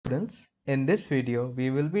students, in this video we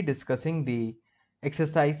will be discussing the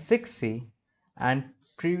exercise 6C, and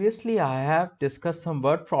previously I have discussed some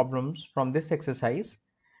word problems from this exercise,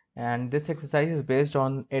 and this exercise is based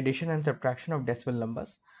on addition and subtraction of decimal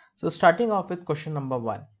numbers. So starting off with question number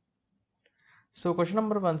 1. So question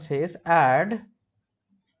number 1 says add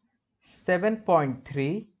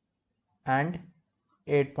 7.3 and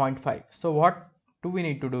 8.5. So what do we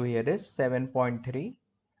need to do here is 7.3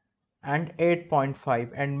 and 8.5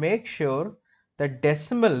 and make sure the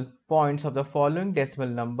decimal points of the following decimal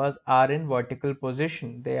numbers are in vertical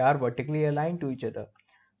position. They are vertically aligned to each other.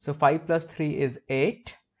 So 5 plus 3 is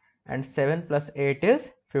 8 and 7 plus 8 is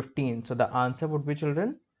 15. So the answer would be,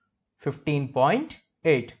 children,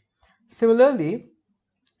 15.8. Similarly,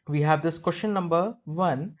 we have this question number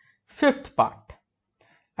 1, fifth part,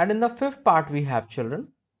 and in the fifth part we have, children,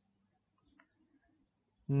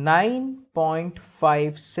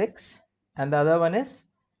 9.56 and the other one is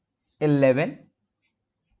 11.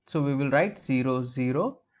 So we will write 0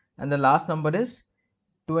 0 and the last number is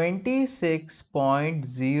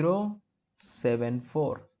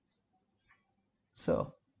 26.074.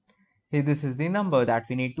 So here this is the number that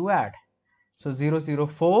we need to add. So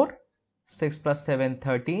 004, 6 plus 7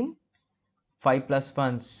 13, 5 plus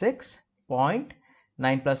 1 6, 9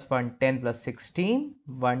 plus 1 10 plus 16,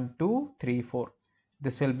 1 2 3 4.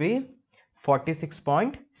 This will be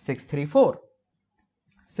 46.634.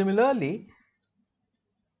 Similarly,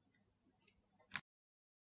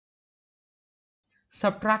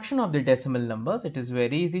 subtraction of the decimal numbers, it is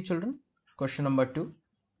very easy, children. Question number 2,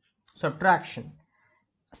 subtraction.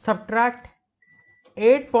 Subtract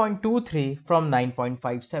 8.23 from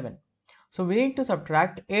 9.57. So we need to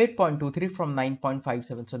subtract 8.23 from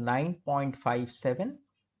 9.57. So 9.57,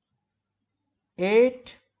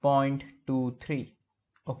 8.23.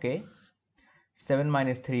 Okay. 7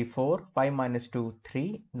 minus 3, 4, 5 minus 2,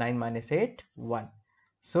 3, 9 minus 8, 1.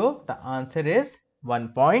 So the answer is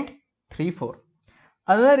 1.34.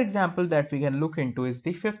 Another example that we can look into is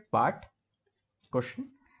the fifth part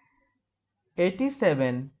question.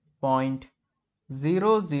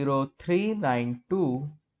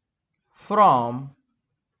 87.00392 from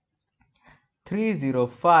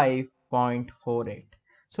 305.48.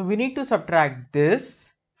 So we need to subtract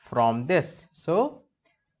this from this. So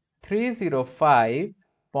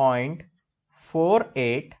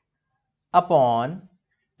 305.48 upon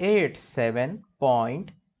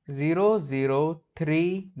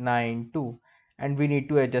 87.00392, and we need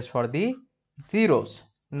to adjust for the zeros.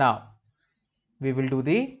 Now we will do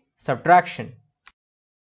the subtraction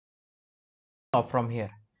from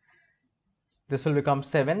here. This will become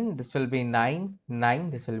 7, this will be 9,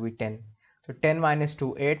 9, this will be 10. So 10 minus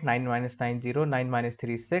 2, 8, 9 minus 9, 0, 9 minus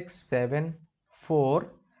 3, 6, 7,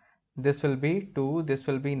 4. This will be 2, this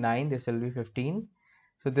will be 9, this will be 15.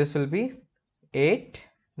 So this will be 8,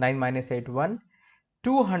 9 minus 8, 1,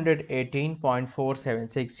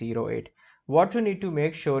 218.47608. What you need to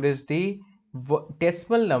make sure is the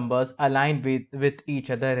decimal numbers aligned with each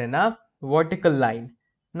other in a vertical line.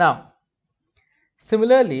 Now,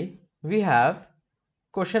 similarly, we have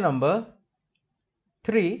question number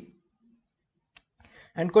 3,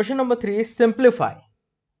 and question number 3 is simplify.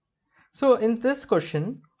 So in this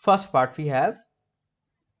question, first part we have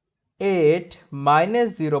 8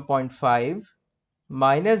 minus 0.5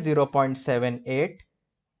 minus 0.78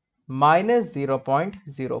 minus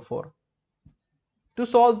 0.04. To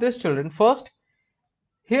solve this, children, first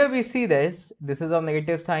here we see this is of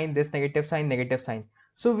negative sign, this negative sign, negative sign.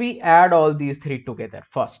 So we add all these three together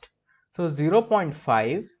first. So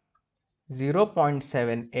 0.5,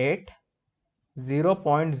 0.78,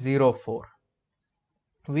 0.04.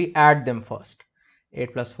 We add them first.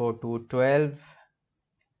 8 plus 4, 2, 12.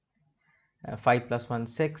 5 plus 1,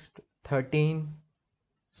 6, 13.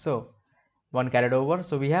 So 1 carried over.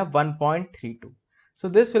 So we have 1.32. So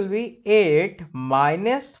this will be 8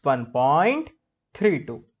 minus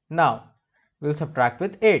 1.32. Now we'll subtract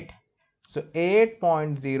with 8. So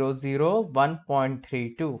 8.00,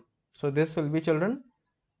 1.32. So this will be, children,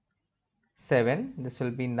 7. This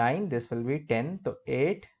will be 9. This will be 10. So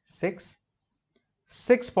 8, 6.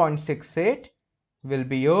 6.68 will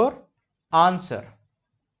be your answer.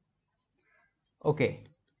 Okay.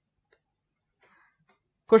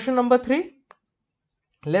 Question number 3.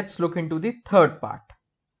 Let's look into the third part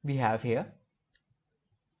we have here.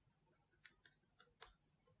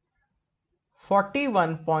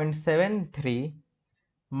 41.73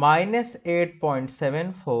 minus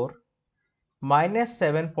 8.74 minus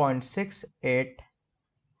 7.68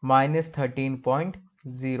 minus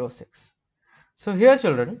 13.06. So here,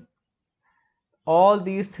 children, all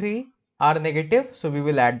these three are negative, so we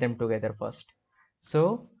will add them together first.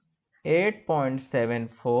 So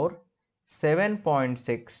 8.74,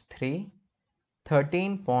 7.63,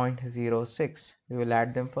 13.06. We will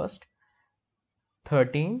add them first.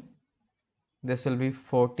 13, this will be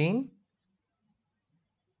 14,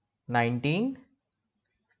 19,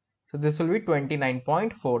 so this will be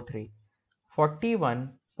 29.43.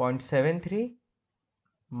 41.73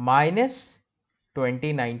 minus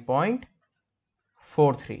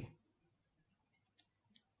 29.43.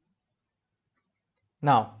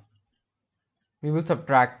 Now we will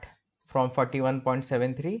subtract from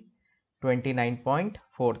 41.73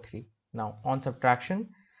 29.43. Now on subtraction,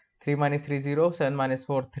 3 minus 3 0, 7 minus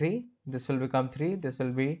 4 3, this will become 3, this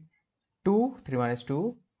will be 2, 3 minus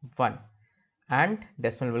 2 1, and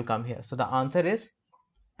decimal will come here. So the answer is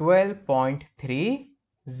 12.30,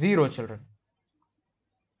 children.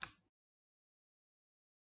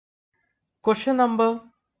 Question number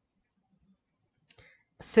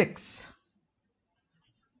 6.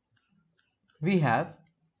 We have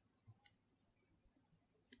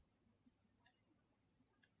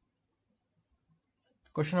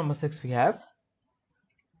question number 6. We have,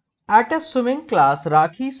 at a swimming class,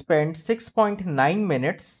 Rakhi spent 6.9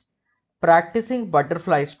 minutes practicing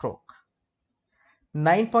butterfly stroke,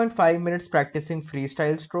 9.5 minutes practicing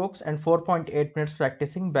freestyle strokes, and 4.8 minutes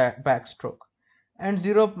practicing backstroke, and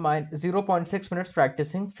 0.6 minutes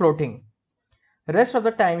practicing floating. Rest of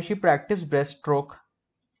the time she practiced breaststroke.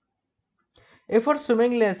 If her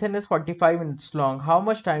swimming lesson is 45 minutes long, how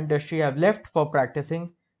much time does she have left for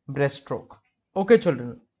practicing breaststroke? Okay,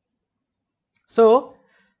 children. So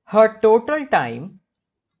her total time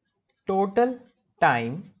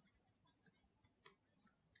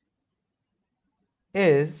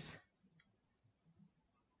is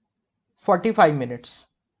 45 minutes.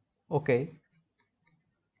 Okay.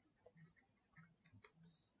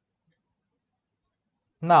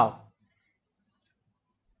 Now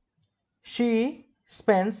she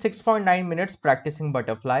spends 6.9 minutes practicing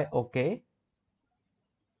butterfly. Okay.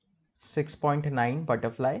 6.9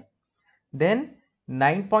 butterfly. Then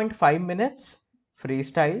 9.5 minutes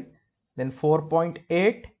freestyle. Then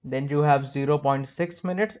 4.8. Then you have 0.6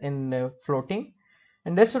 minutes in floating.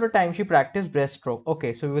 And rest of the time she practiced breaststroke.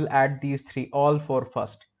 Okay, so we will add these three, all four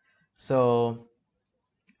first. So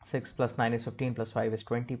 6 plus 9 is 15, plus 5 is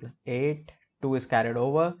 20, plus 8, 2 is carried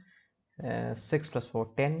over, 6 plus 4,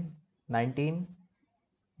 10, 19,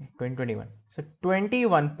 20, 21. So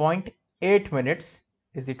 21.8 minutes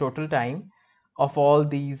is the total time of all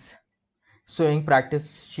these swimming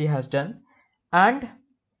practice she has done. And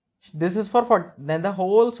this is for then the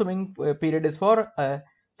whole swimming period is for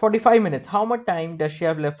 45 minutes. How much time does she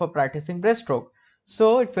have left for practicing breaststroke?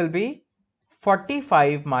 So it will be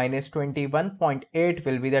 45 minus 21.8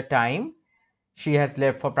 will be the time she has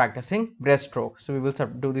left for practicing breaststroke. So we will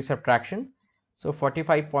do the subtraction. So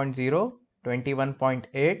 45.0,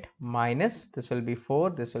 21.8 minus, this will be 4,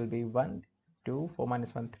 this will be 1, 2, 4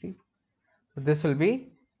 minus 1, 3. So this will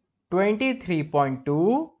be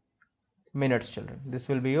 23.2 minutes, children. This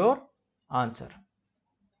will be your answer.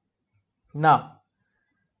 Now,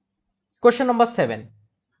 question number 7.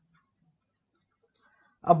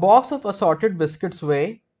 A box of assorted biscuits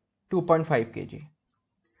weigh 2.5 kg.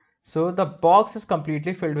 So the box is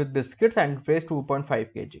completely filled with biscuits and weighs 2.5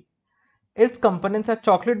 kg. Its components are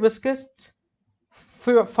chocolate biscuits,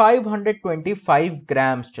 525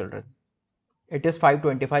 grams, children. It is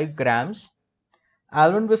 525 grams.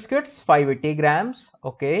 Almond biscuits, 580 grams.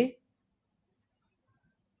 Okay.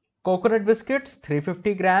 Coconut biscuits,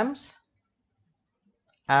 350 grams.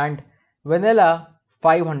 And vanilla,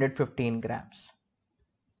 515 grams.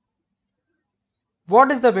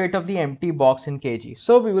 What is the weight of the empty box in kg?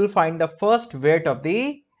 So we will find the first weight of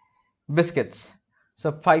the biscuits. So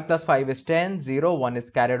 5 plus 5 is 10, 0, 1 is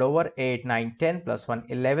carried over, 8, 9, 10, plus 1,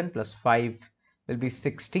 11, plus 5 will be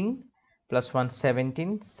 16, plus 1,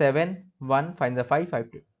 17, 7, 1, find the 5, 5,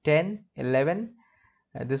 10, 11,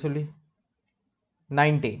 this will be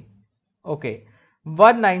 19. Okay,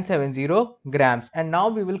 1970 grams, and now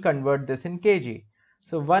we will convert this in kg.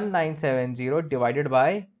 So 1970 divided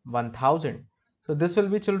by 1000. So this will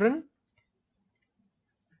be, children,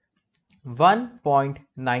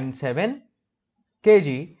 1.97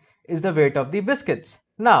 kg is the weight of the biscuits.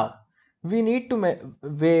 Now we need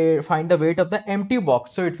to find the weight of the empty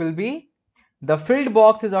box. So it will be, the filled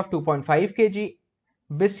box is of 2.5 kg,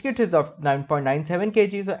 biscuit is of 9.97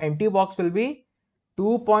 kg. So empty box will be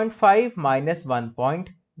 2.5 minus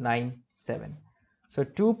 1.97. So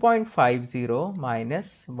 2.50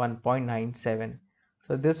 minus 1.97.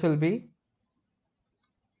 So this will be,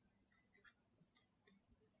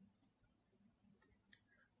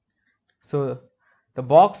 so the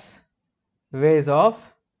box weighs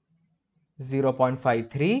of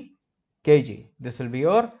 0.53 kg. This will be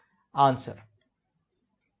your answer.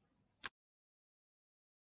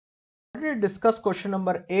 We already discussed question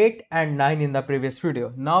number 8 and 9 in the previous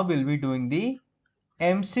video. Now we'll be doing the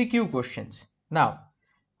MCQ questions. Now,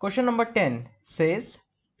 question number 10 says,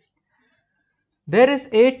 there is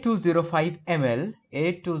 8205 ml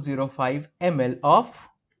of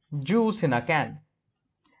juice in a can.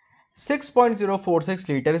 6.046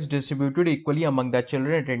 liter is distributed equally among the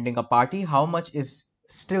children attending a party. How much is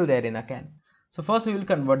still there in a can? So first we will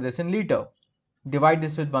convert this in liter. Divide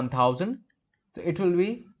this with 1000. So it will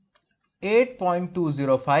be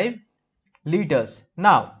 8.205 liters.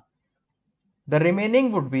 Now the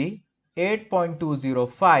remaining would be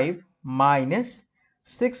 8.205 minus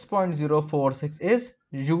 6.046 is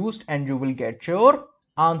used, and you will get your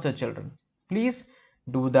answer, children. Please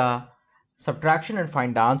do the subtraction and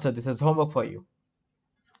find the answer. This is homework for you.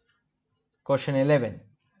 Question 11,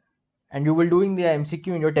 and you will doing the MCQ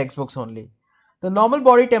in your textbooks only. The normal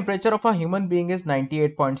body temperature of a human being is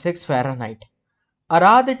 98.6 Fahrenheit.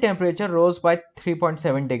 The temperature rose by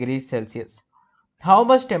 3.7 degrees Celsius. How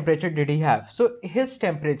much temperature did he have? So his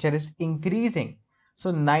temperature is increasing.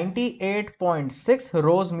 So 98.6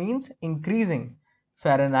 rose means increasing.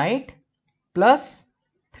 Fahrenheit plus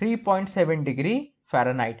 3.7 degree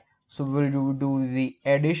Fahrenheit. So we will do the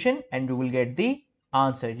addition and you will get the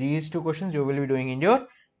answer. These two questions you will be doing in your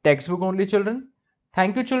textbook only, children.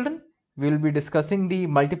 Thank you, children. We will be discussing the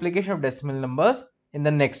multiplication of decimal numbers in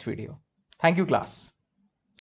the next video. Thank you, class.